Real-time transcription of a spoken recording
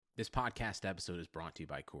This podcast episode is brought to you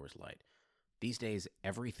by Coors Light. These days,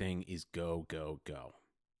 everything is go, go, go.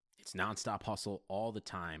 It's nonstop hustle all the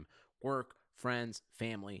time. Work, friends,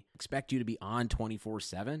 family expect you to be on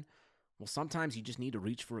 24/7. Well, sometimes you just need to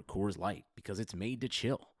reach for a Coors Light because it's made to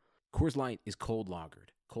chill. Coors Light is cold lagered,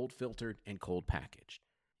 cold filtered, and cold packaged.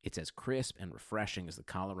 It's as crisp and refreshing as the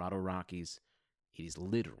Colorado Rockies. It is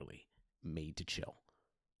literally made to chill.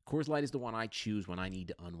 Coors Light is the one I choose when I need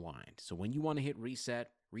to unwind. So when you want to hit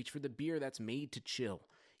reset, reach for the beer that's made to chill.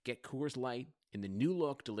 Get Coors Light in the new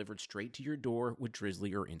look delivered straight to your door with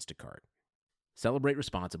Drizzly or Instacart. Celebrate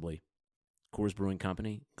responsibly. Coors Brewing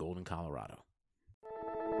Company, Golden, Colorado.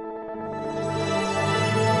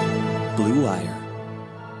 Blue Wire.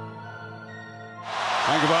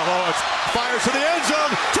 Tagovailoa fires to the end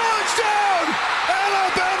zone. Touchdown!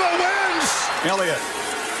 Alabama wins! Elliott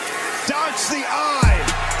dodged the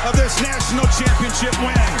eye of this national championship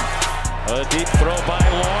win. A deep throw by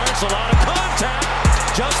Lawrence. A lot of contact.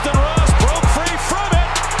 Justin Ross broke free from it.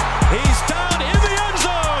 He's down in the end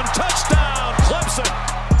zone. Touchdown, Clemson.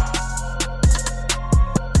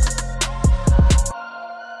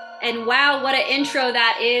 And wow, what an intro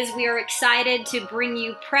that is. We are excited to bring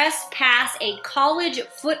you Press Pass, a college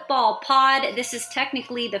football pod. This is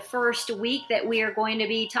technically the first week that we are going to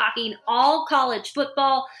be talking all college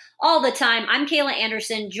football all the time. I'm Kayla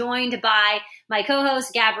Anderson, joined by my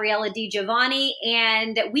co-host Gabriella DiGiovanni,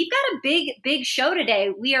 and we've got a big show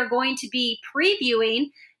today. We are going to be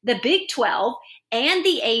previewing the Big 12 and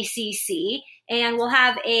the ACC, and we'll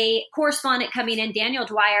have a correspondent coming in, Daniel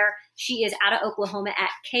Dwyer. She is out of Oklahoma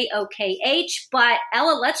at KOKH. But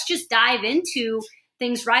Ella, let's just dive into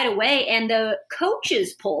things right away. And the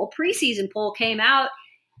coaches poll, preseason poll came out.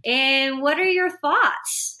 And what are your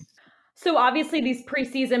thoughts? So obviously these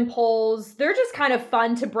preseason polls, they're just kind of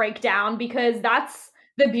fun to break down because that's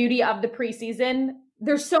the beauty of the preseason.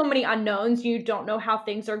 There's so many unknowns. You don't know how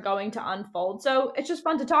things are going to unfold. So it's just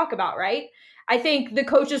fun to talk about, right? I think the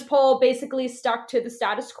coaches poll basically stuck to the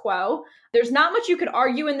status quo. There's not much you could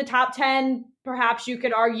argue in the top 10. Perhaps you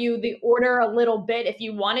could argue the order a little bit if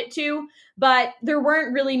you wanted to, but there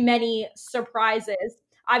weren't really many surprises.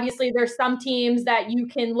 Obviously, there's some teams that you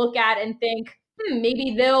can look at and think,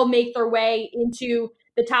 maybe they'll make their way into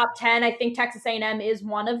the top 10. I think Texas A&M is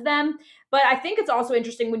one of them. But I think it's also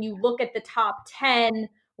interesting when you look at the top 10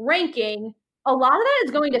 ranking, a lot of that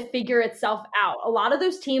is going to figure itself out. A lot of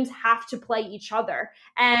those teams have to play each other.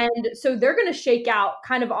 And so they're going to shake out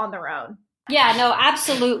kind of on their own. Yeah, no,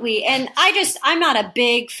 absolutely. And I'm not a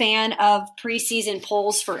big fan of preseason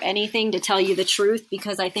polls for anything, to tell you the truth,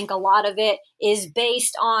 because I think a lot of it is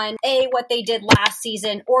based on what they did last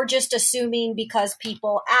season, or just assuming because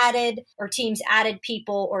people added or teams added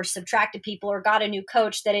people or subtracted people or got a new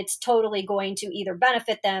coach that it's totally going to either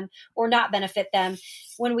benefit them or not benefit them,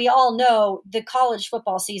 when we all know the college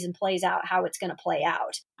football season plays out how it's going to play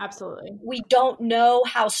out. Absolutely. We don't know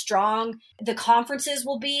how strong the conferences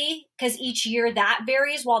will be because each year that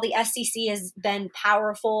varies. While the SEC has been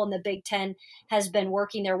powerful and the Big Ten has been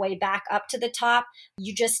working their way back up to the top,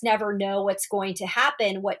 you just never know what's going to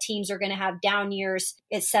happen, what teams are going to have down years,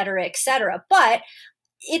 et cetera, et cetera. But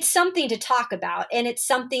it's something to talk about, and it's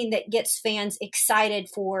something that gets fans excited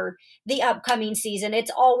for the upcoming season.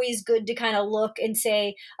 It's always good to kind of look and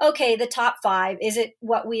say, okay, the top 5, is it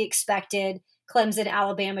what we expected? Clemson,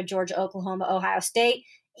 Alabama, Georgia, Oklahoma, Ohio State.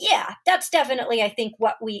 Yeah, that's definitely, I think,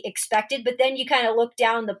 what we expected. But then you kind of look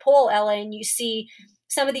down the poll, Ella, and you see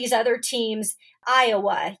some of these other teams.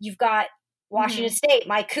 Iowa, you've got Washington State,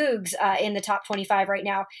 my Cougs in the top 25 right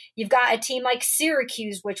now. You've got a team like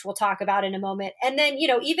Syracuse, which we'll talk about in a moment. And then,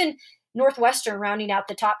 even Northwestern rounding out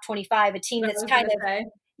the top 25, a team that's kind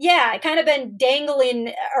of been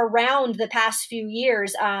dangling around the past few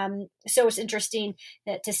years. So it's interesting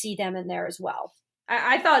to see them in there as well.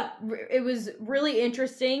 I thought it was really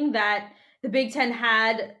interesting that the Big Ten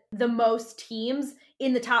had the most teams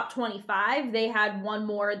in the top 25. They had one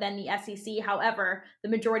more than the SEC. However, the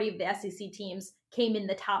majority of the SEC teams came in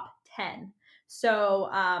the top 10. So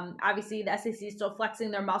obviously the SEC is still flexing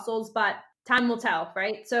their muscles, but time will tell,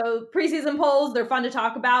 right? So preseason polls, they're fun to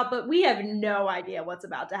talk about, but we have no idea what's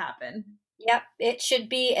about to happen. Yep, it should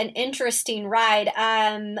be an interesting ride.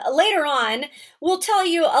 Later on, we'll tell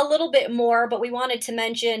you a little bit more, but we wanted to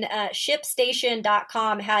mention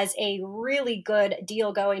ShipStation.com has a really good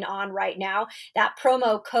deal going on right now. That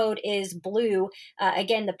promo code is BLUE.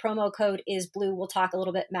 Again, the promo code is BLUE. We'll talk a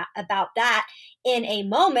little bit about that in a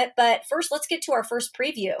moment, but first, let's get to our first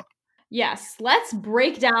preview. Yes, let's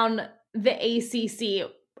break down the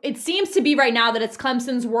ACC. It seems to be right now that it's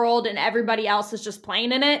Clemson's world and everybody else is just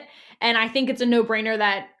playing in it. And I think it's a no-brainer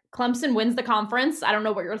that Clemson wins the conference. I don't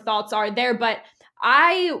know what your thoughts are there, but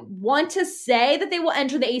I want to say that they will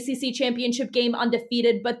enter the ACC championship game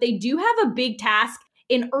undefeated, but they do have a big task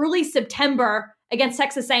in early September against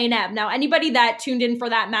Texas A&M. Now, anybody that tuned in for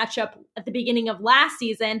that matchup at the beginning of last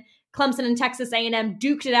season, Clemson and Texas A&M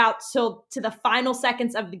duked it out to the final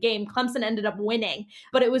seconds of the game. Clemson ended up winning,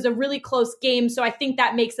 but it was a really close game. So I think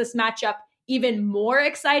that makes this matchup even more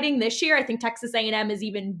exciting this year. I think Texas A&M is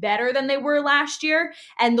even better than they were last year,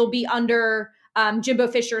 and they'll be under Jimbo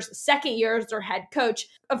Fisher's second year as their head coach.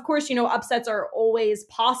 Of course, upsets are always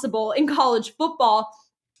possible in college football,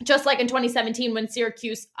 just like in 2017 when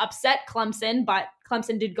Syracuse upset Clemson, but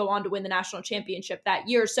Clemson did go on to win the national championship that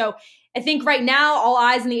year. So I think right now all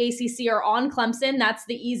eyes in the ACC are on Clemson. That's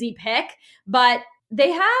the easy pick, but they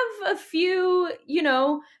have a few,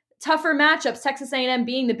 tougher matchups, Texas A&M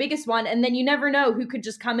being the biggest one, and then you never know who could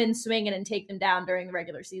just come in swinging and take them down during the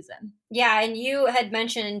regular season. Yeah, and you had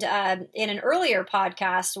mentioned in an earlier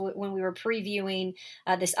podcast when we were previewing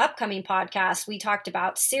this upcoming podcast, we talked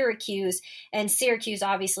about Syracuse, and Syracuse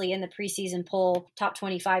obviously in the preseason poll, top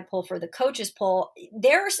 25 poll for the coaches poll.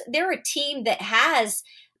 They're a team that has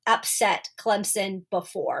upset Clemson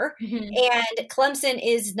before, and Clemson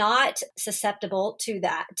is not susceptible to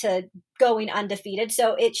that, to going undefeated.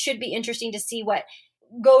 So it should be interesting to see what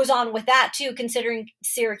goes on with that too, considering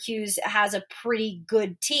Syracuse has a pretty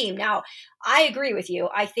good team. Now, I agree with you.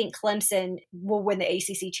 I think Clemson will win the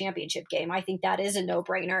ACC championship game. I think that is a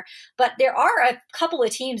no-brainer. But there are a couple of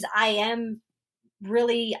teams I am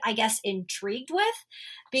really, I guess, intrigued with,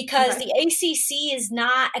 because the ACC is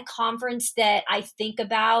not a conference that I think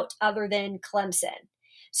about other than Clemson.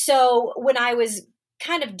 So when I was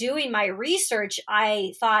kind of doing my research,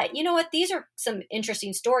 I thought, you know what, these are some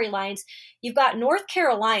interesting storylines. You've got North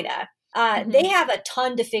Carolina. They have a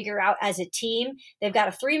ton to figure out as a team. They've got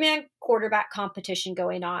a 3-man quarterback competition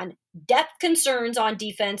going on, depth concerns on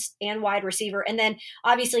defense and wide receiver, and then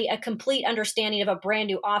obviously a complete understanding of a brand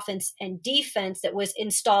new offense and defense that was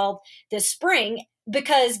installed this spring.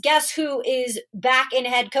 Because guess who is back in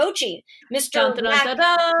head coaching? Mr.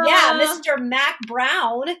 Mack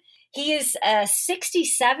Brown. He is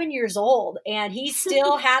 67 years old, and he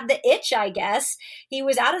still had the itch, I guess. He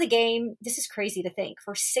was out of the game, this is crazy to think,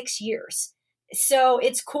 for 6 years. So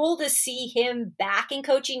it's cool to see him back in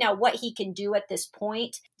coaching. Now, what he can do at this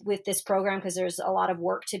point with this program, because there's a lot of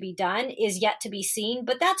work to be done, is yet to be seen.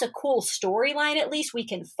 But that's a cool storyline, at least we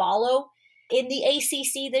can follow in the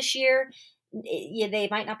ACC this year. They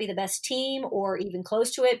might not be the best team or even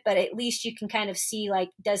close to it, but at least you can kind of see,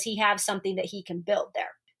 does he have something that he can build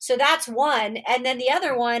there? So that's one. And then the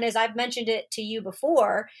other one, as I've mentioned it to you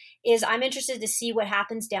before, is I'm interested to see what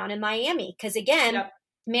happens down in Miami. Because again,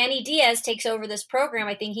 Manny Diaz takes over this program.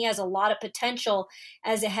 I think he has a lot of potential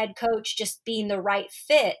as a head coach, just being the right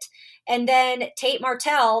fit. And then Tate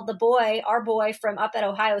Martell, our boy from up at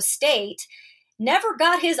Ohio State, never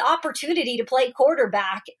got his opportunity to play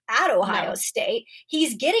quarterback at Ohio State.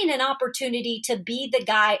 He's getting an opportunity to be the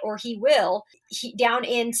guy, or he will, down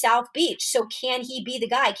in South Beach. So can he be the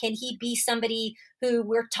guy? Can he be somebody who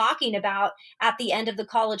we're talking about at the end of the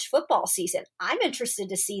college football season? I'm interested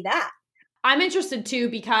to see that. I'm interested too,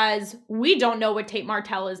 because we don't know what Tate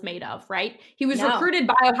Martell is made of, right? He was recruited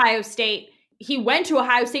by Ohio State. He went to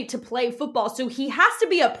Ohio State to play football, so he has to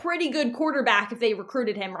be a pretty good quarterback if they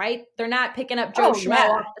recruited him, right? They're not picking up Joe Schmo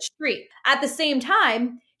off the street. At the same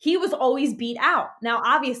time, he was always beat out. Now,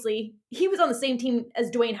 obviously, he was on the same team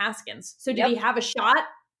as Dwayne Haskins. So did he have a shot?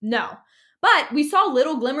 No. But we saw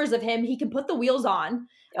little glimmers of him. He can put the wheels on.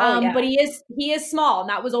 But he is small, and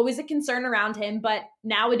that was always a concern around him. But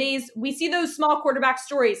nowadays, we see those small quarterback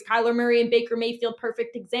stories. Kyler Murray and Baker Mayfield,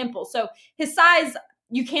 perfect example. So his size,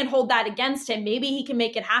 you can't hold that against him. Maybe he can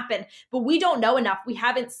make it happen, but we don't know enough. We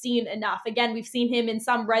haven't seen enough. Again, we've seen him in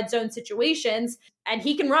some red zone situations, and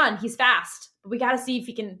he can run. He's fast, but we got to see if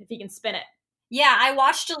he can spin it. Yeah, I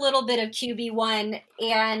watched a little bit of QB1,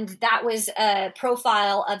 and that was a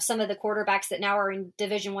profile of some of the quarterbacks that now are in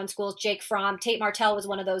Division I schools. Jake Fromm, Tate Martell was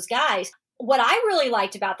one of those guys. What I really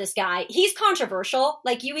liked about this guy, he's controversial.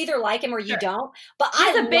 You either like him or you don't. But he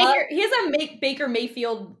has a Baker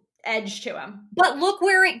Mayfield edge to him. But look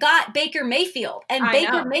where it got Baker Mayfield. And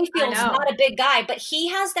Baker Mayfield's not a big guy, but he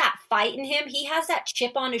has that fight in him. He has that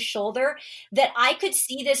chip on his shoulder that I could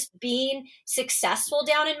see this being successful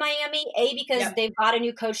down in Miami, because they've got a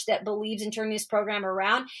new coach that believes in turning this program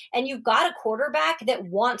around, and you've got a quarterback that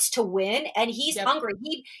wants to win, and he's hungry.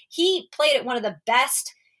 He played at one of the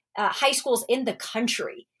best high schools in the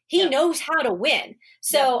country. He knows how to win.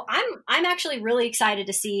 So I'm actually really excited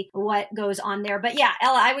to see what goes on there. But yeah,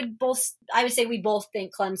 Ella, I would say we both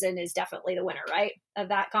think Clemson is definitely the winner, right, of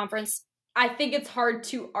that conference. I think it's hard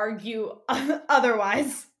to argue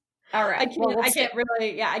otherwise. All right.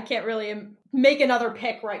 I can't really make another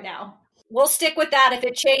pick right now. We'll stick with that. If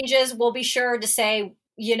it changes, we'll be sure to say,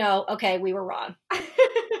 okay, we were wrong.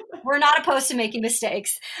 We're not opposed to making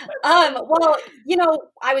mistakes. Well,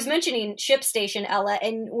 I was mentioning ShipStation, Ella,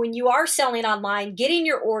 and when you are selling online, getting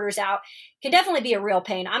your orders out can definitely be a real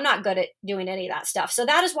pain. I'm not good at doing any of that stuff. So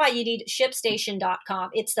that is why you need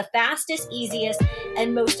ShipStation.com. It's the fastest, easiest,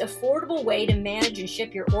 and most affordable way to manage and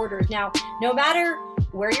ship your orders. Now, no matter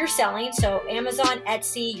where you're selling, so Amazon,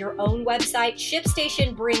 Etsy, your own website,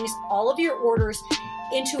 ShipStation brings all of your orders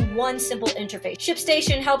into one simple interface.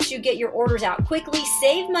 ShipStation helps you get your orders out quickly,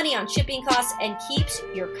 save money on shipping costs, and keeps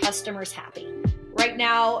your customers happy. Right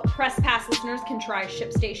now, Press Pass listeners can try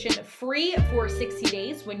ShipStation free for 60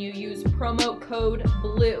 days when you use promo code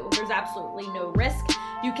BLUE. There's absolutely no risk.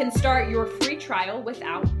 You can start your free trial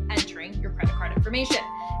without entering your credit card information.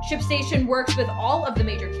 ShipStation works with all of the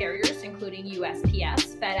major carriers, including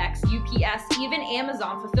USPS, FedEx, UPS, even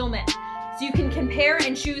Amazon Fulfillment. So you can compare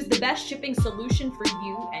and choose the best shipping solution for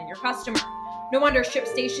you and your customer. No wonder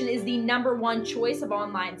ShipStation is the #1 choice of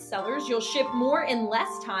online sellers. You'll ship more in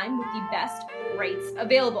less time with the best rates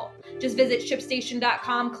available. Just visit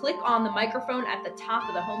ShipStation.com, click on the microphone at the top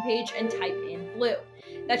of the homepage, and type in BLUE.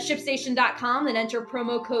 That's ShipStation.com, and enter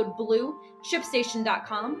promo code BLUE.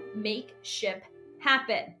 ShipStation.com, make ship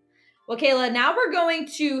happen. Well, Kayla, now we're going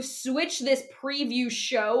to switch this preview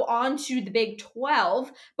show onto the Big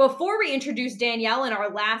 12. Before we introduce Danielle in our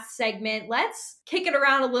last segment, let's kick it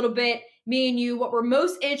around a little bit. Me and you, what we're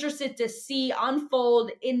most interested to see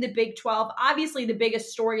unfold in the Big 12. Obviously, the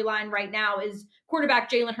biggest storyline right now is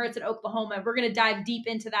quarterback Jalen Hurts at Oklahoma. We're going to dive deep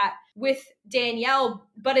into that with Danielle,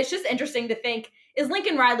 but it's just interesting to think, is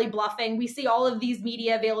Lincoln Riley bluffing? We see all of these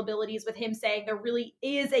media availabilities with him saying there really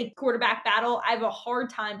is a quarterback battle. I have a hard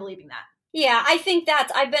time believing that. Yeah, I think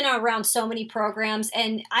I've been around so many programs,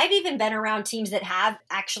 and I've even been around teams that have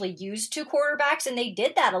actually used 2 quarterbacks, and they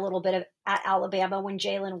did that a little bit at Alabama when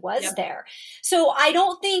Jalen was there. So I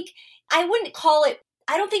don't think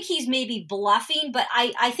he's maybe bluffing, but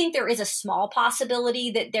I think there is a small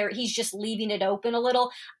possibility that he's just leaving it open a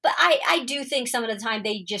little. But I do think some of the time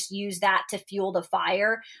they just use that to fuel the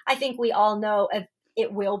fire. I think we all know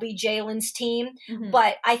it will be Jalen's team,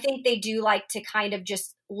 but I think they do like to kind of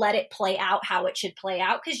just let it play out how it should play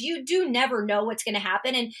out, because you do never know what's going to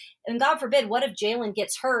happen. And God forbid, what if Jalen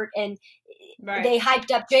gets hurt and they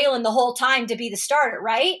hyped up Jalen the whole time to be the starter,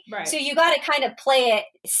 right? So you got to kind of play it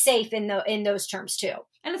safe in those terms too.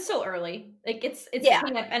 And it's still early. Like it's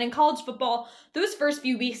camp. And in college football, those first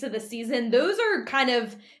few weeks of the season, those are kind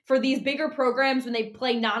of, for these bigger programs when they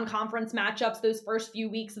play non-conference matchups, those first few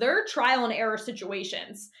weeks, they're trial and error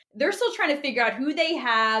situations. They're still trying to figure out who they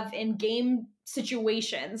have in game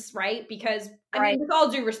situations, right? Because I mean, with all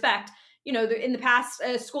due respect, in the past,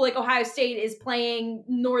 a school like Ohio State is playing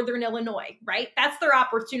Northern Illinois, right? That's their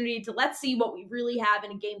opportunity to let's see what we really have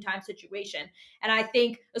in a game time situation. And I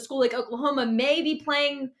think a school like Oklahoma may be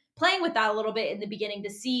playing with that a little bit in the beginning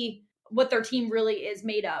to see what their team really is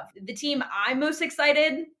made of. The team I'm most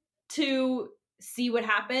excited to see what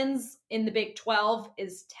happens in the Big 12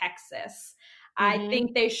 is Texas. I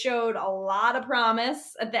think they showed a lot of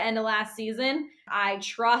promise at the end of last season. I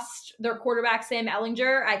trust their quarterback, Sam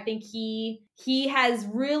Ehlinger. I think he has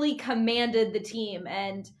really commanded the team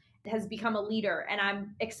and has become a leader. And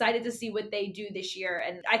I'm excited to see what they do this year.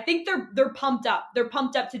 And I think they're pumped up. They're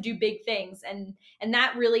pumped up to do big things. And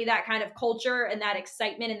that really, that kind of culture and that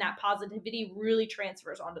excitement and that positivity really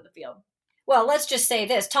transfers onto the field. Well, let's just say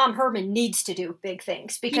this. Tom Herman needs to do big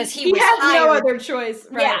things because he was has hired, no other choice.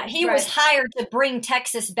 Right, yeah, he was hired to bring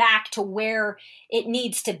Texas back to where it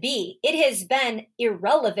needs to be. It has been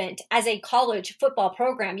irrelevant as a college football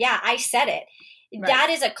program. Yeah, I said it. Right. That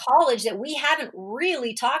is a college that we haven't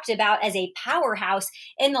really talked about as a powerhouse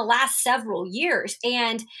in the last several years.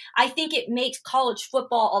 And I think it makes college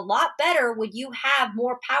football a lot better when you have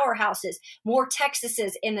more powerhouses, more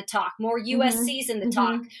Texases in the talk, more USCs in the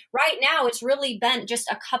talk. Right now, it's really been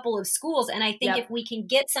just a couple of schools. And I think if we can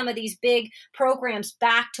get some of these big programs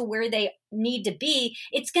back to where they need to be,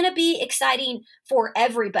 it's going to be exciting for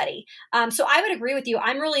everybody. So I would agree with you.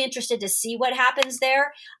 I'm really interested to see what happens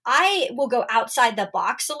there. I will go outside the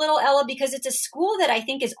box a little, Ella, because it's a school that I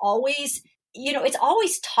think is always it's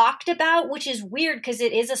always talked about, which is weird because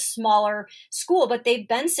it is a smaller school, but they've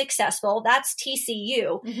been successful. That's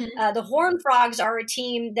TCU. Mm-hmm. The Horned Frogs are a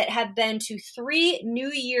team that have been to 3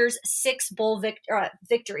 New Year's 6 bowl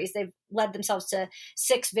victories. They've led themselves to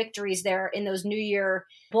 6 victories there in those New Year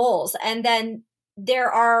bowls. And then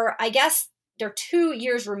there are, I guess, they're 2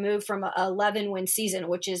 years removed from an 11-win season,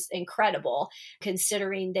 which is incredible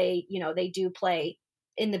considering they do play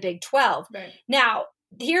in the Big 12. Right. Now,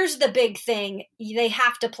 here's the big thing. They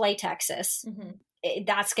have to play Texas. Mm-hmm.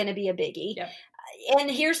 That's going to be a biggie. Yep.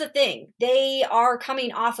 And here's the thing. They are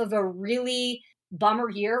coming off of a really bummer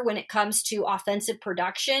year when it comes to offensive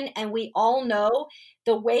production. And we all know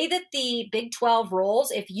the way that the Big 12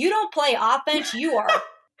 rolls, if you don't play offense, you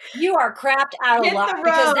are crapped out of luck,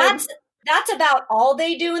 because that's about all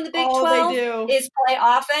they do in the Big 12 is play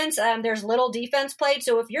offense. There's little defense played.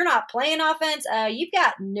 So if you're not playing offense, you've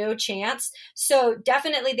got no chance. So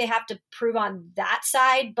definitely they have to prove on that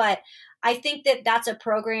side. But I think that that's a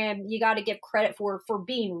program you got to give credit for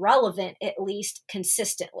being relevant, at least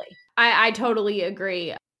consistently. I totally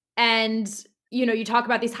agree. And, you talk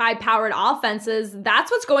about these high-powered offenses.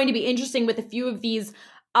 That's what's going to be interesting with a few of these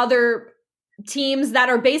other teams that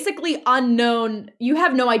are basically unknown. You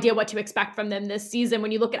have no idea what to expect from them this season.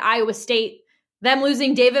 When you look at Iowa State, them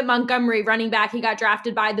losing David Montgomery, running back, he got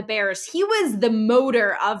drafted by the Bears. He was the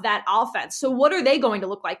motor of that offense. So what are they going to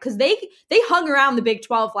look like? Because they hung around the Big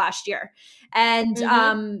 12 last year. And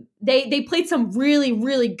they played some really,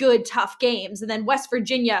 really good, tough games. And then West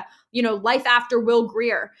Virginia, life after Will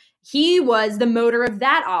Grier, he was the motor of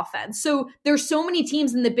that offense. So there's so many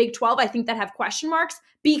teams in the Big 12, I think, that have question marks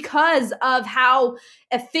because of how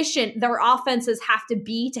efficient their offenses have to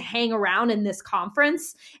be to hang around in this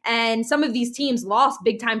conference. And some of these teams lost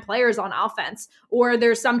big-time players on offense, or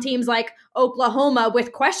there's some teams like Oklahoma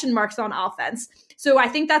with question marks on offense. So I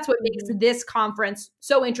think that's what makes this conference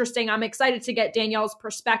so interesting. I'm excited to get Danielle's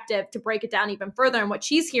perspective to break it down even further and what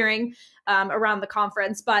she's hearing around the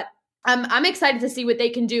conference. But I'm excited to see what they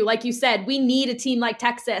can do. Like you said, we need a team like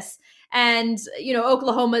Texas. And,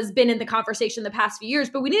 Oklahoma's been in the conversation the past few years,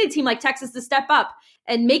 but we need a team like Texas to step up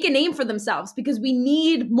and make a name for themselves because we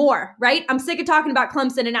need more, right? I'm sick of talking about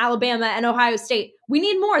Clemson and Alabama and Ohio State. We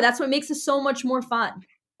need more. That's what makes it so much more fun.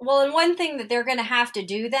 Well, and one thing that they're going to have to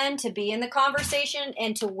do then to be in the conversation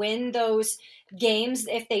and to win those games,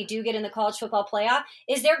 if they do get in the college football playoff,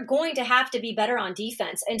 is they're going to have to be better on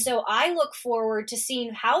defense. And so I look forward to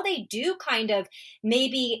seeing how they do kind of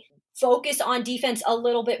maybe focus on defense a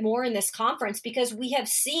little bit more in this conference, because we have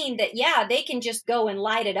seen that, they can just go and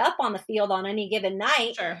light it up on the field on any given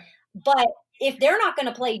night. Sure. But if they're not going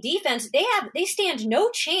to play defense, they stand no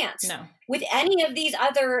chance with any of these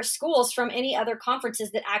other schools from any other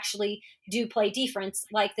conferences that actually do play defense,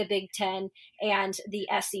 like the Big Ten and the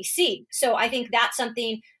SEC. So I think that's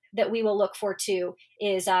something that we will look for too,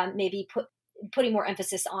 is maybe putting more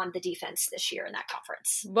emphasis on the defense this year in that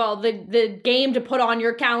conference. Well, the game to put on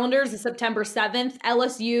your calendars is September 7th.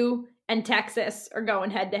 LSU and Texas are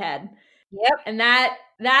going head to head. Yep. And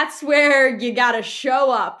that's where you got to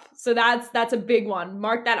show up. So that's a big one.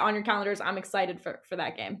 Mark that on your calendars. I'm excited for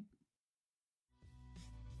that game.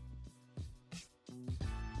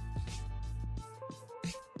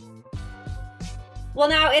 Well,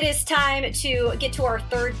 now it is time to get to our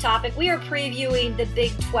third topic. We are previewing the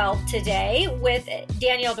Big 12 today with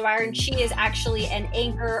Danielle Dwyer, and she is actually an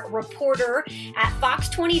anchor reporter at Fox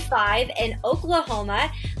 25 in Oklahoma.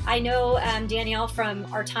 I know Danielle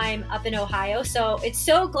from our time up in Ohio, so I'm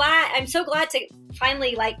so glad to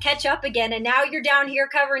finally catch up again. And now you're down here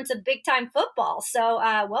covering some big time football. So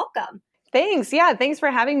welcome. Thanks. Yeah, thanks for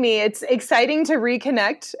having me. It's exciting to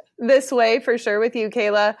reconnect this way for sure with you,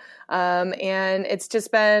 Kayla. And it's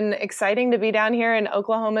just been exciting to be down here in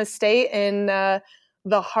Oklahoma State in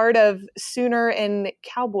the heart of Sooner and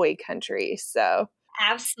Cowboy country. So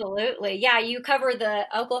absolutely. Yeah, you cover the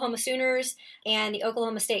Oklahoma Sooners and the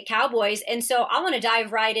Oklahoma State Cowboys. And so I want to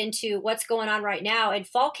dive right into what's going on right now. And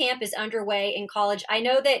fall camp is underway in college. I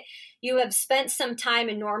know that you have spent some time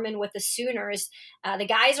in Norman with the Sooners. The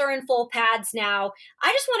guys are in full pads now.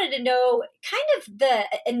 I just wanted to know kind of the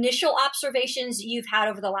initial observations you've had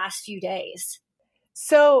over the last few days.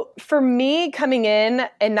 So for me, coming in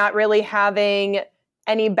and not really having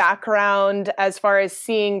any background as far as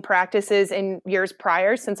seeing practices in years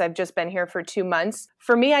prior, since I've just been here for 2 months,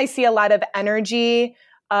 for me, I see a lot of energy,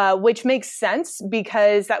 which makes sense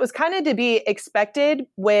because that was kind of to be expected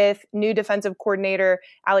with new defensive coordinator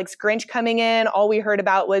Alex Grinch coming in. All we heard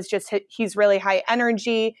about was just he's really high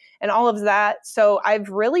energy and all of that. So I've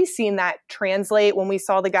really seen that translate when we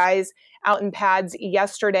saw the guys out in pads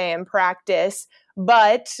yesterday in practice.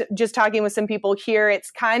 But just talking with some people here,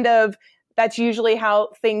 it's kind of, that's usually how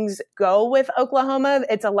things go with Oklahoma.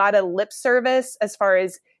 It's a lot of lip service as far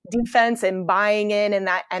as defense and buying in and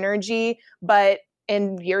that energy. But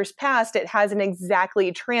in years past, it hasn't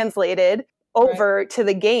exactly translated over to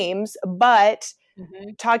the games. But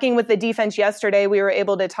talking with the defense yesterday, we were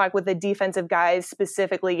able to talk with the defensive guys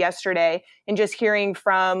specifically yesterday, and just hearing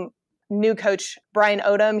from new coach Brian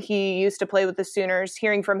Odom, he used to play with the Sooners,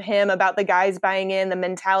 hearing from him about the guys buying in, the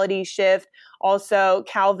mentality shift. Also,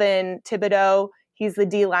 Calvin Thibodeau, he's the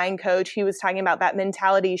D-line coach. He was talking about that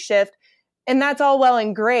mentality shift. And that's all well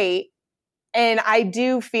and great. And I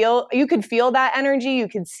do feel, you could feel that energy, you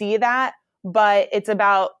could see that, but it's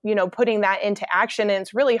about, putting that into action. And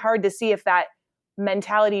it's really hard to see if that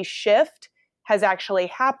mentality shift has actually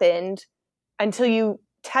happened until you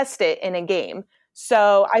test it in a game.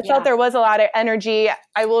 So I felt there was a lot of energy.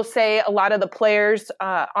 I will say a lot of the players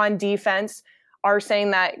on defense are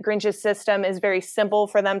saying that Grinch's system is very simple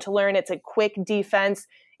for them to learn. It's a quick defense,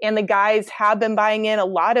 and the guys have been buying in. A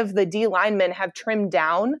lot of the D linemen have trimmed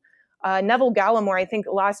down. Neville Gallimore, I think,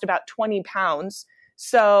 lost about 20 pounds.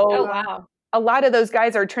 So a lot of those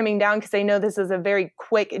guys are trimming down because they know this is a very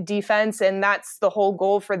quick defense, and that's the whole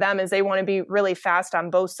goal for them, is they want to be really fast on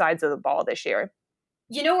both sides of the ball this year.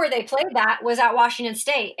 Where they played that was at Washington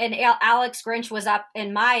State, and Alex Grinch was up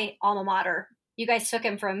in my alma mater. You guys took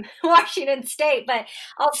him from Washington State, but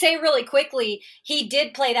I'll say really quickly, he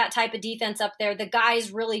did play that type of defense up there. The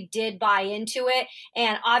guys really did buy into it,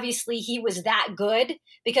 and obviously he was that good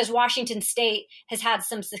because Washington State has had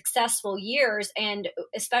some successful years, and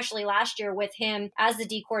especially last year with him as the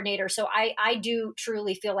D coordinator. So I do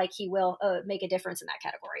truly feel like he will make a difference in that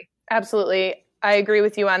category. Absolutely. I agree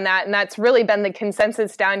with you on that. And that's really been the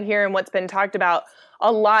consensus down here. And what's been talked about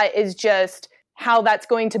a lot is just how that's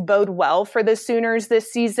going to bode well for the Sooners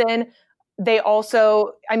this season. They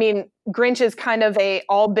also, Grinch is kind of a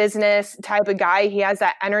all business type of guy. He has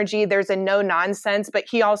that energy. There's a no nonsense, but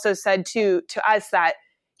he also said to us that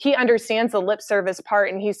he understands the lip service part.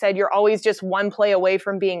 And he said, you're always just one play away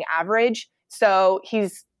from being average. So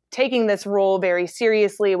he's taking this role very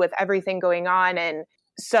seriously with everything going on. And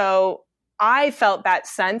so I felt that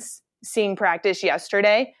sense seeing practice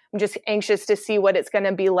yesterday. I'm just anxious to see what it's going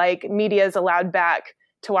to be like. Media is allowed back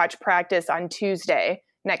to watch practice on Tuesday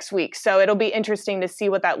next week. So it'll be interesting to see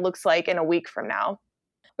what that looks like in a week from now.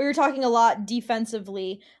 We were talking a lot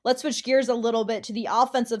defensively. Let's switch gears a little bit to the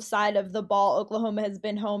offensive side of the ball. Oklahoma has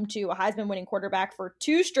been home to a Heisman-winning quarterback for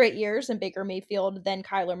 2 straight years in Baker Mayfield, then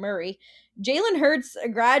Kyler Murray. Jalen Hurts, a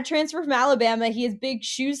grad transfer from Alabama, he has big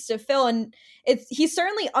shoes to fill, and he's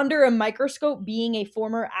certainly under a microscope being a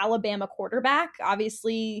former Alabama quarterback.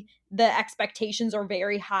 Obviously, the expectations are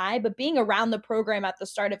very high, but being around the program at the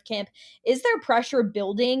start of camp, is there pressure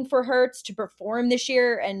building for Hurts to perform this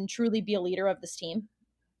year and truly be a leader of this team?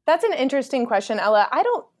 That's an interesting question, Ella. I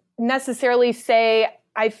don't necessarily say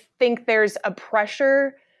I think there's a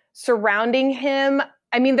pressure surrounding him.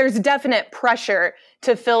 There's definite pressure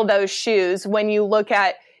to fill those shoes when you look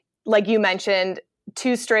at, like you mentioned,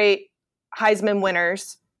 2 straight Heisman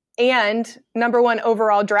winners and number 1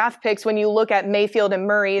 overall draft picks. When you look at Mayfield and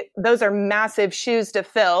Murray, those are massive shoes to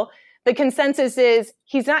fill. The consensus is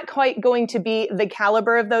he's not quite going to be the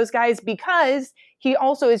caliber of those guys because he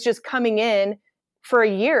also is just coming in for a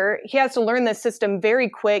year. He has to learn the system very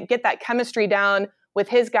quick, get that chemistry down with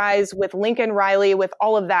his guys, with Lincoln Riley, with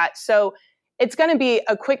all of that. So it's going to be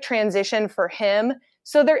a quick transition for him.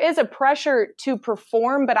 So there is a pressure to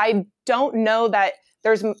perform, but I don't know that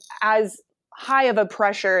there's as high of a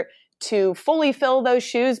pressure to fully fill those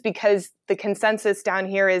shoes because the consensus down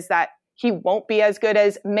here is that he won't be as good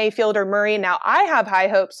as Mayfield or Murray. Now, I have high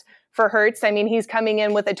hopes for Hurts. He's coming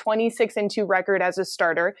in with a 26-2 record as a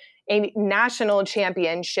starter, a national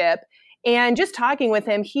championship. And just talking with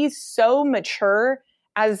him, he's so mature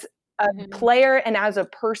as a player and as a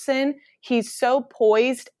person. He's so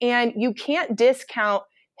poised, and you can't discount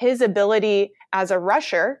his ability as a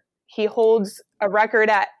rusher. He holds a record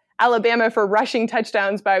at Alabama for rushing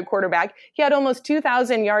touchdowns by a quarterback. He had almost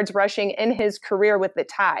 2,000 yards rushing in his career with the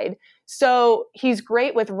Tide. So he's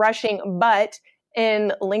great with rushing, but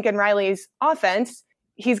in Lincoln Riley's offense,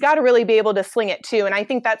 he's got to really be able to sling it too. And I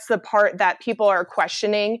think that's the part that people are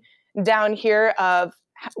questioning down here of,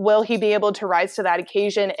 will he be able to rise to that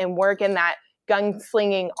occasion and work in that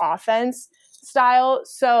gunslinging offense style?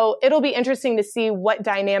 So it'll be interesting to see what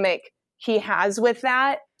dynamic he has with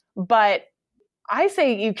that. But I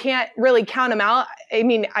say you can't really count him out.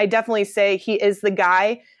 I definitely say he is the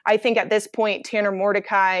guy. I think at this point, Tanner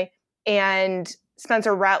Mordecai and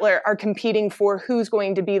Spencer Rattler are competing for who's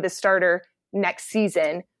going to be the starter next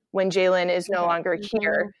season when Jalen is no longer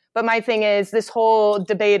here. But my thing is this whole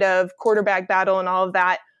debate of quarterback battle and all of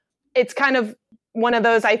that, it's kind of one of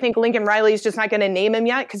those, I think Lincoln Riley's just not going to name him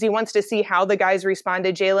yet because he wants to see how the guys respond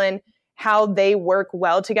to Jalen, how they work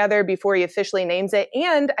well together before he officially names it.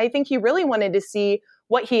 And I think he really wanted to see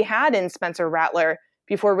what he had in Spencer Rattler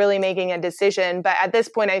before really making a decision. But at this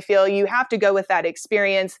point, I feel you have to go with that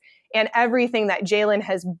experience and everything that Jalen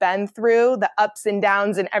has been through, the ups and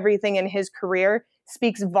downs and everything in his career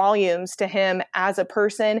speaks volumes to him as a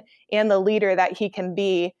person and the leader that he can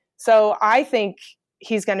be. So I think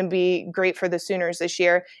he's going to be great for the Sooners this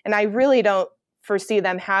year. And I really don't foresee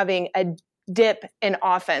them having a dip in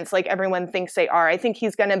offense like everyone thinks they are. I think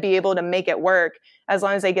he's going to be able to make it work as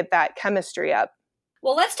long as they get that chemistry up.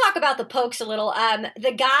 Well, let's talk about the Pokes a little.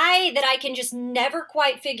 The guy that I can just never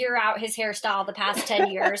quite figure out his hairstyle the past 10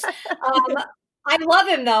 years. I love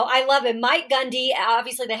him, though. I love him. Mike Gundy,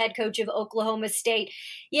 obviously the head coach of Oklahoma State.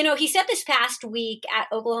 You know, he said this past week at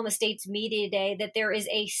Oklahoma State's media day that there is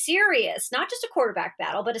a serious, not just a quarterback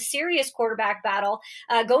battle, but a serious quarterback battle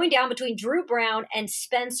going down between Drew Brown and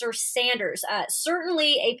Spencer Sanders.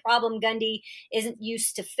 Certainly a problem Gundy isn't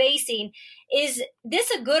used to facing. Is this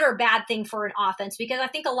a good or bad thing for an offense? Because I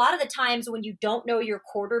think a lot of the times when you don't know your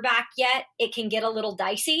quarterback yet, it can get a little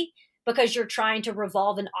dicey, because you're trying to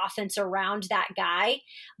revolve an offense around that guy.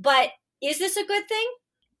 But is this a good thing?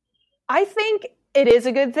 I think it is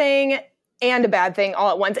a good thing and a bad thing all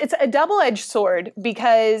at once. It's a double-edged sword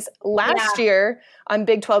because last year on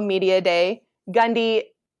Big 12 Media Day, Gundy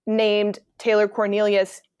named Taylor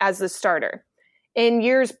Cornelius as the starter. In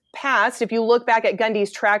years past, if you look back at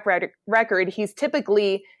Gundy's track record, he's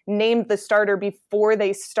typically named the starter before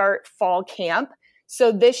they start fall camp.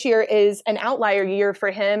 So this year is an outlier year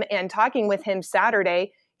for him, and talking with him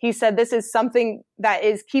Saturday, he said this is something that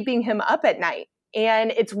is keeping him up at night.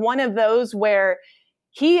 And it's one of those where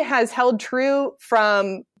he has held true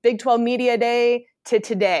from Big 12 Media Day to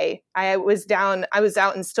today. I was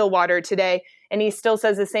out in Stillwater today, and he still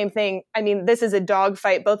says the same thing. I mean, this is a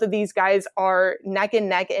dogfight. Both of these guys are neck and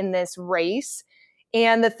neck in this race.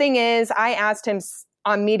 And the thing is, I asked him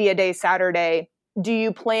on Media Day Saturday, do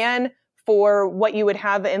you plan for what you would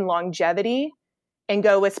have in longevity and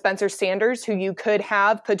go with Spencer Sanders, who you could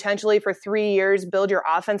have potentially for 3 years, build your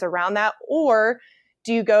offense around that? Or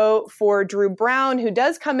do you go for Drew Brown, who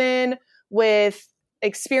does come in with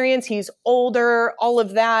experience? He's older, all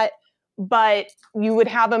of that, but you would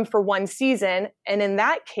have him for one season. And in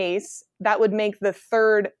that case, that would make the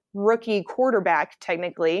third rookie quarterback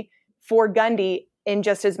technically for Gundy in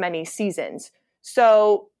just as many seasons.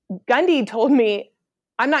 So Gundy told me,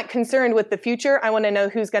 I'm not concerned with the future. I want to know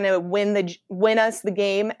who's going to win us the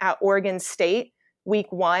game at Oregon State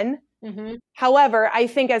week 1. Mm-hmm. However, I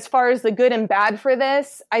think as far as the good and bad for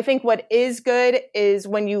this, I think what is good is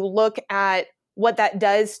when you look at what that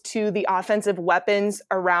does to the offensive weapons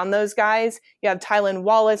around those guys. You have Tylan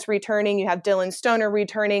Wallace returning, you have Dylan Stoner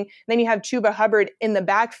returning, then you have Chuba Hubbard in the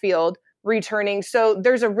backfield returning. So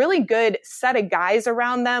there's a really good set of guys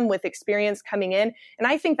around them with experience coming in. And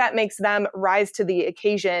I think that makes them rise to the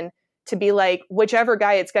occasion to be like, whichever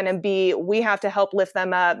guy it's going to be, we have to help lift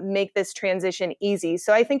them up, make this transition easy.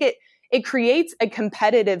 So I think it creates a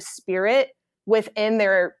competitive spirit within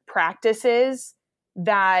their practices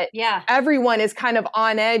that everyone is kind of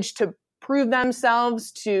on edge to prove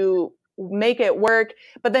themselves, to make it work.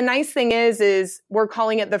 But the nice thing is we're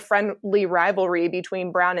calling it the friendly rivalry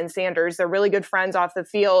between Brown and Sanders. They're really good friends off the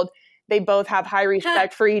field. They both have high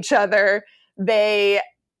respect for each other. They,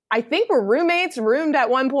 I think, were roomed at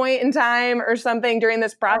one point in time or something during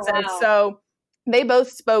this process. Oh, wow. So they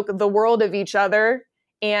both spoke the world of each other,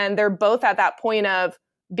 and they're both at that point of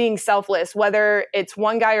being selfless, whether it's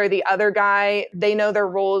one guy or the other guy. They know their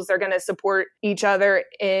roles. They're going to support each other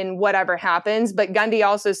in whatever happens. But Gundy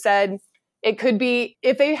also said it could be,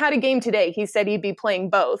 if they had a game today, he said he'd be playing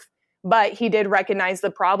both. But he did recognize the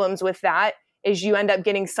problems with that is you end up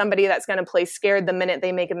getting somebody that's going to play scared the minute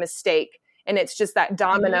they make a mistake. And it's just that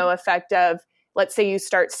domino effect of, let's say you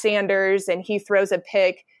start Sanders and he throws a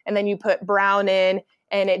pick, and then you put Brown in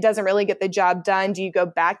and it doesn't really get the job done. Do you go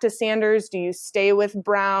back to Sanders? Do you stay with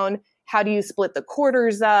Brown? How do you split the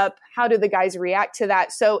quarters up? How do the guys react to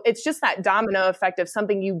that? So it's just that domino effect of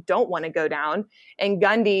something you don't want to go down. And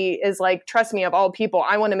Gundy is like, trust me, of all people,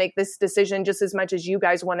 I want to make this decision just as much as you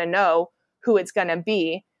guys want to know who it's going to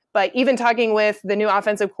be. But even talking with the new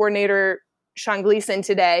offensive coordinator, Sean Gleason,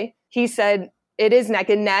 today, he said it is neck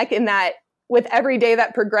and neck, in that with every day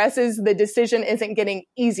that progresses, the decision isn't getting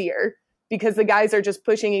easier because the guys are just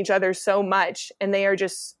pushing each other so much and they are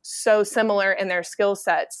just so similar in their skill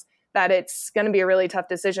sets that it's going to be a really tough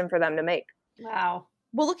decision for them to make. Wow.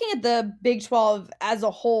 Well, looking at the Big 12 as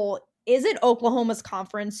a whole, is it Oklahoma's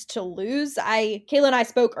conference to lose? Kayla and I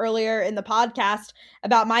spoke earlier in the podcast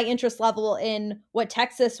about my interest level in what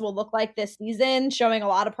Texas will look like this season, showing a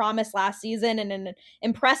lot of promise last season and an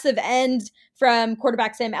impressive end from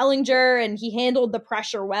quarterback Sam Ehlinger, and he handled the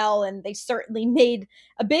pressure well, and they certainly made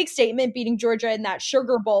a big statement beating Georgia in that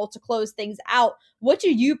Sugar Bowl to close things out. What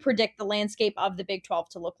do you predict the landscape of the Big 12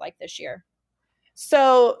 to look like this year?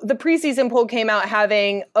 So the preseason poll came out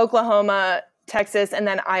having Oklahoma, Texas, and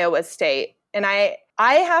then Iowa State. And I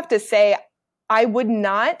have to say, I would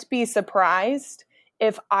not be surprised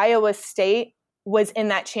if Iowa State was in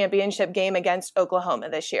that championship game against Oklahoma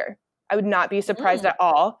this year. I would not be surprised at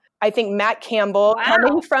all. I think Matt Campbell,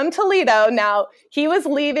 coming from Toledo, now he was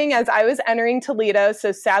leaving as I was entering Toledo,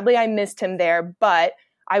 so sadly I missed him there, but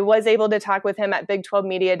I was able to talk with him at Big 12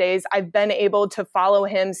 Media Days. I've been able to follow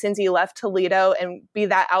him since he left Toledo and be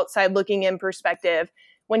that outside looking in perspective.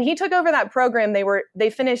 When he took over that program, they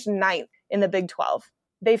finished 9th in the Big 12.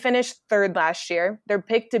 They finished 3rd last year. They're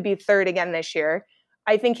picked to be 3rd again this year.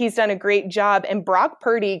 I think he's done a great job. And Brock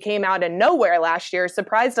Purdy came out of nowhere last year,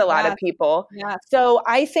 surprised a lot of people. Yeah. So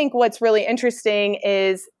I think what's really interesting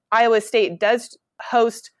is Iowa State does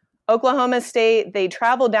host Oklahoma State. They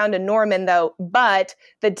travel down to Norman, though. But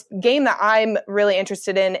the game that I'm really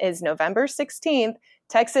interested in is November 16th.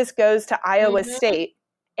 Texas goes to Iowa State.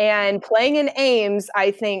 And playing in Ames, I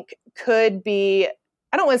think, could be,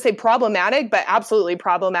 I don't want to say problematic, but absolutely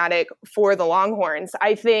problematic for the Longhorns.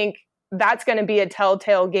 I think that's going to be a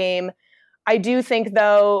telltale game. I do think,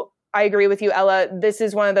 though, I agree with you, Ella, this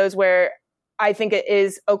is one of those where I think it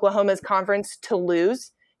is Oklahoma's conference to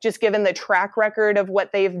lose, just given the track record of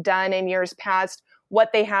what they've done in years past,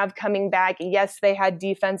 what they have coming back. Yes, they had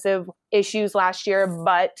defensive issues last year,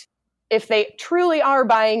 but if they truly are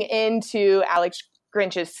buying into Alex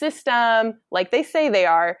Grinch's system, like they say they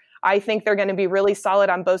are, I think they're going to be really solid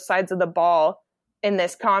on both sides of the ball in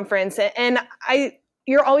this conference. And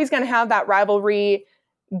you're always going to have that rivalry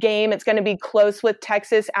game. It's going to be close with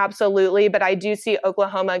Texas, absolutely, but I do see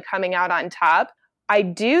Oklahoma coming out on top. I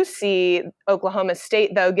do see Oklahoma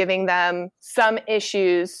State, though, giving them some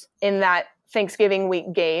issues in that Thanksgiving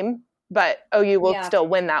week game, but OU will still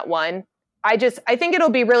win that one. I think it'll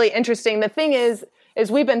be really interesting. The thing is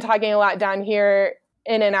we've been talking a lot down here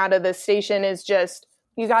in and out of the station, is just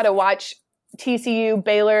you got to watch TCU,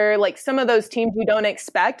 Baylor, like some of those teams you don't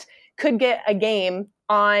expect could get a game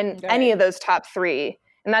on any of those top 3.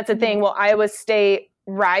 And that's the thing. Will Iowa State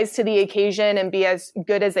rise to the occasion and be as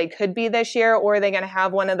good as they could be this year? Or are they going to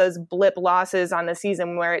have one of those blip losses on the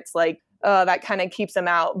season where it's like, oh, that kind of keeps them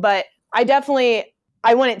out? But I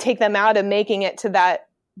wouldn't take them out of making it to that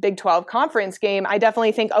Big 12 conference game. I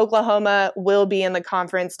definitely think Oklahoma will be in the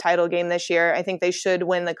conference title game this year. I think they should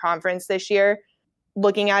win the conference this year,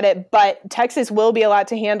 looking at it. But Texas will be a lot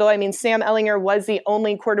to handle. I mean, Sam Ehlinger was the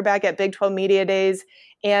only quarterback at Big 12 Media Days,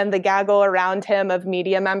 and the gaggle around him of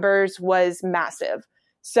media members was massive.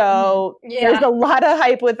 So there's a lot of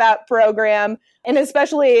hype with that program, and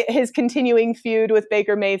especially his continuing feud with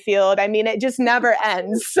Baker Mayfield. I mean, it just never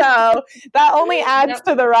ends. So that only adds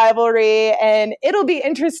to the rivalry, and it'll be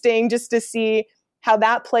interesting just to see how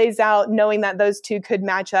that plays out, knowing that those two could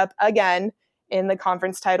match up again in the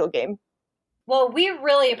conference title game. Well, we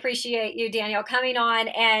really appreciate you, Danielle, coming on.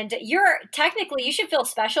 And you should feel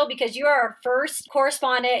special because you are our first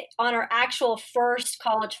correspondent on our actual first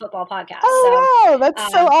college football podcast. Oh, wow.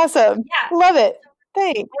 That's so awesome. Yeah. Love it.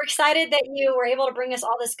 Thanks. We're excited that you were able to bring us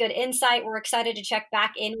all this good insight. We're excited to check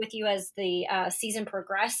back in with you as the season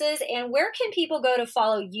progresses. And where can people go to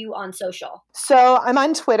follow you on social? So I'm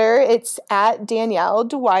on Twitter. It's at Danielle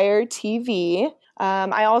Dwyer TV.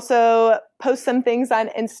 I also post some things on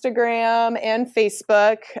Instagram and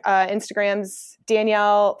Facebook. Instagram's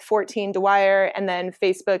Danielle14 Dwyer, and then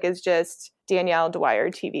Facebook is just Danielle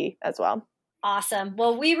Dwyer TV as well. Awesome.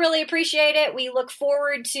 Well, we really appreciate it. We look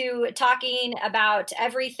forward to talking about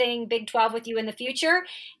everything Big 12 with you in the future.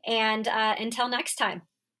 And until next time.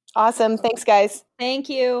 Awesome. Thanks, guys. Thank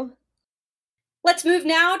you. Let's move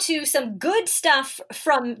now to some good stuff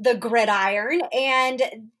from the gridiron.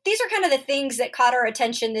 And these are kind of the things that caught our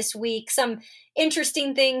attention this week. Some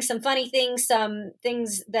interesting things, some funny things, some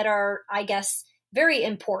things that are, I guess, very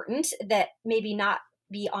important that maybe not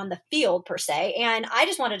be on the field per se. And I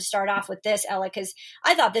just wanted to start off with this, Ella, because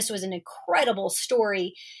I thought this was an incredible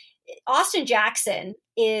story. Austin Jackson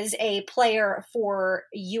is a player for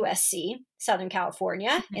USC, Southern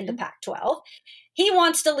California, in the Pac-12. He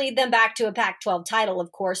wants to lead them back to a Pac-12 title,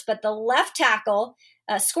 of course, but the left tackle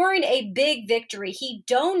scoring a big victory. He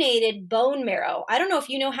donated bone marrow. I don't know if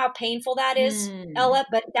you know how painful that is, Ella,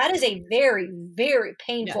 but that is a very, very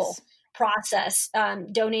painful process,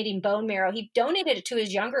 donating bone marrow. He donated it to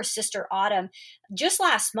his younger sister, Autumn, just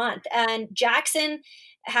last month. And Jackson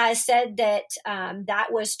has said that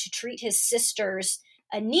that was to treat his sister's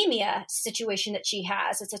anemia situation that she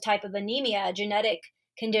has. It's a type of anemia, a genetic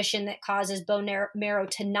condition that causes bone marrow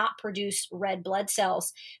to not produce red blood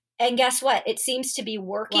cells. And guess what? It seems to be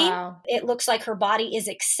working. Wow. It looks like her body is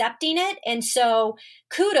accepting it. And so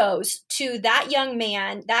kudos to that young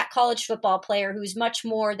man, that college football player who's much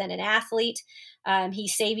more than an athlete.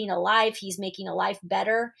 He's saving a life. He's making a life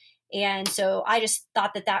better. And so I just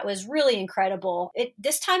thought that was really incredible.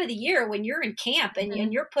 This time of the year when you're in camp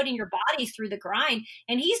and you're putting your body through the grind,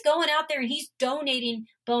 and he's going out there and he's donating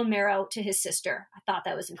bone marrow to his sister. I thought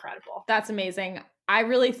that was incredible. That's amazing. I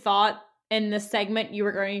really thought in this segment you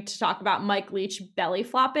were going to talk about Mike Leach belly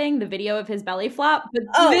flopping, the video of his belly flop. But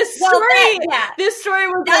this story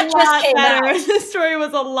was a lot better. This story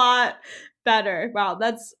was a lot better. Wow,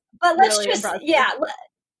 that's impressive.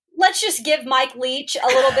 Let's just give Mike Leach a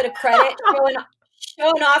little bit of credit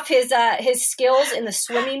showing off his skills in the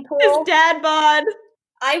swimming pool. His dad bod.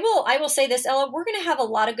 I will say this, Ella, we're going to have a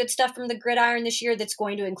lot of good stuff from the Gridiron this year that's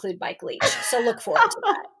going to include Mike Leach. So look forward to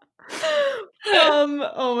that.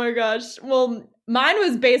 Oh my gosh. Well, mine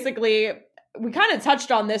was basically, we kind of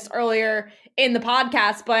touched on this earlier in the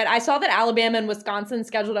podcast, but I saw that Alabama and Wisconsin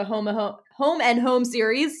scheduled a home and home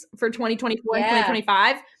series for 2024 and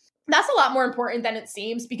 2025. That's a lot more important than it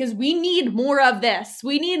seems because we need more of this.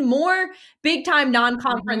 We need more big time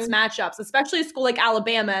non-conference matchups, especially a school like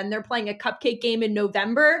Alabama, and they're playing a cupcake game in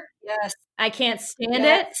November. Yes. I can't stand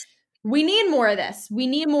it. We need more of this. We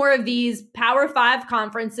need more of these Power 5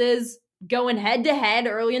 conferences going head to head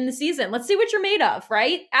early in the season. Let's see what you're made of,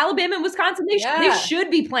 right? Alabama and Wisconsin, they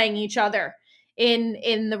should be playing each other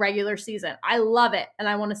in the regular season. I love it, and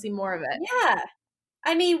I want to see more of it. Yeah.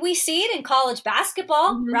 I mean, we see it in college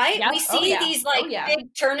basketball, right? Yep. We see these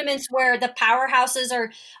big tournaments where the powerhouses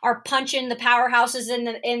are punching the powerhouses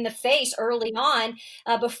in the face early on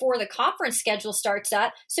before the conference schedule starts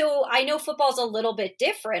up. So I know football's a little bit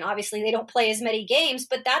different. Obviously, they don't play as many games,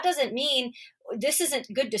 but that doesn't mean this isn't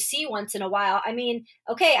good to see once in a while. I mean,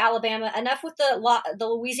 okay, Alabama, enough with the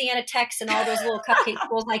Louisiana Techs and all those little cupcake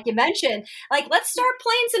schools like you mentioned. Like, let's start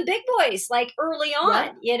playing some big boys like early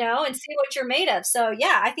on, and see what you're made of. So,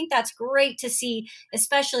 yeah, I think that's great to see,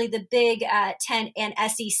 especially the Big Ten and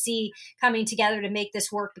SEC coming together to make this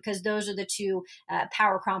work because those are the two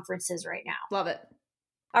power conferences right now. Love it.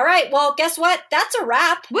 All right. Well, guess what? That's a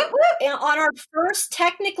wrap. Whoop, whoop. On our first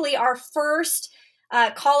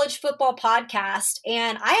college football podcast,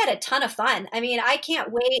 and I had a ton of fun. I mean, I can't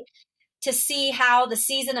wait to see how the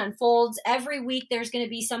season unfolds. Every week there's going to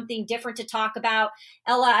be something different to talk about.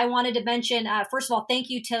 Ella, I wanted to mention, first of all,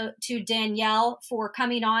 thank you to Danielle for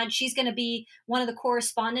coming on. She's going to be one of the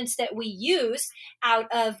correspondents that we use out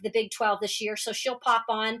of the Big 12 this year. So she'll pop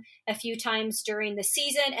on a few times during the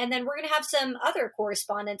season. And then we're going to have some other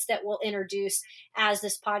correspondents that we'll introduce as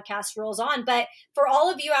this podcast rolls on. But for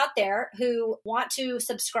all of you out there who want to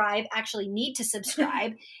subscribe, actually need to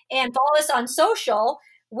subscribe and follow us on social,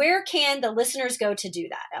 where can the listeners go to do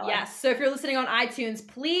that, Ella? Yes. So if you're listening on iTunes,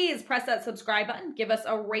 please press that subscribe button. Give us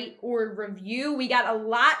a rate or review. We got a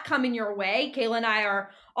lot coming your way. Kayla and I are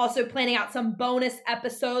also planning out some bonus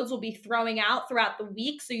episodes we'll be throwing out throughout the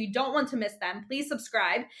week, so you don't want to miss them. Please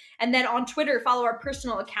subscribe. And then on Twitter, follow our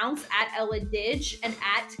personal accounts at Ella Didge and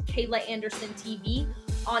at Kayla Anderson TV.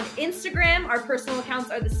 On Instagram, our personal accounts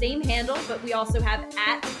are the same handle, but we also have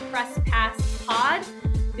at PressPassPod.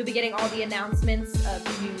 You'll be getting all the announcements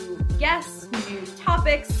of new guests, new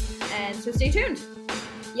topics, and so stay tuned.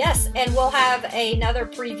 Yes, and we'll have another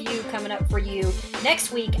preview coming up for you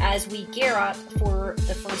next week as we gear up for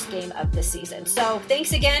the first game of the season. So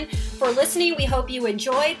thanks again for listening. We hope you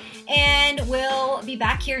enjoyed, and we'll be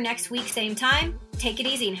back here next week, same time. Take it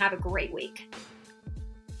easy and have a great week.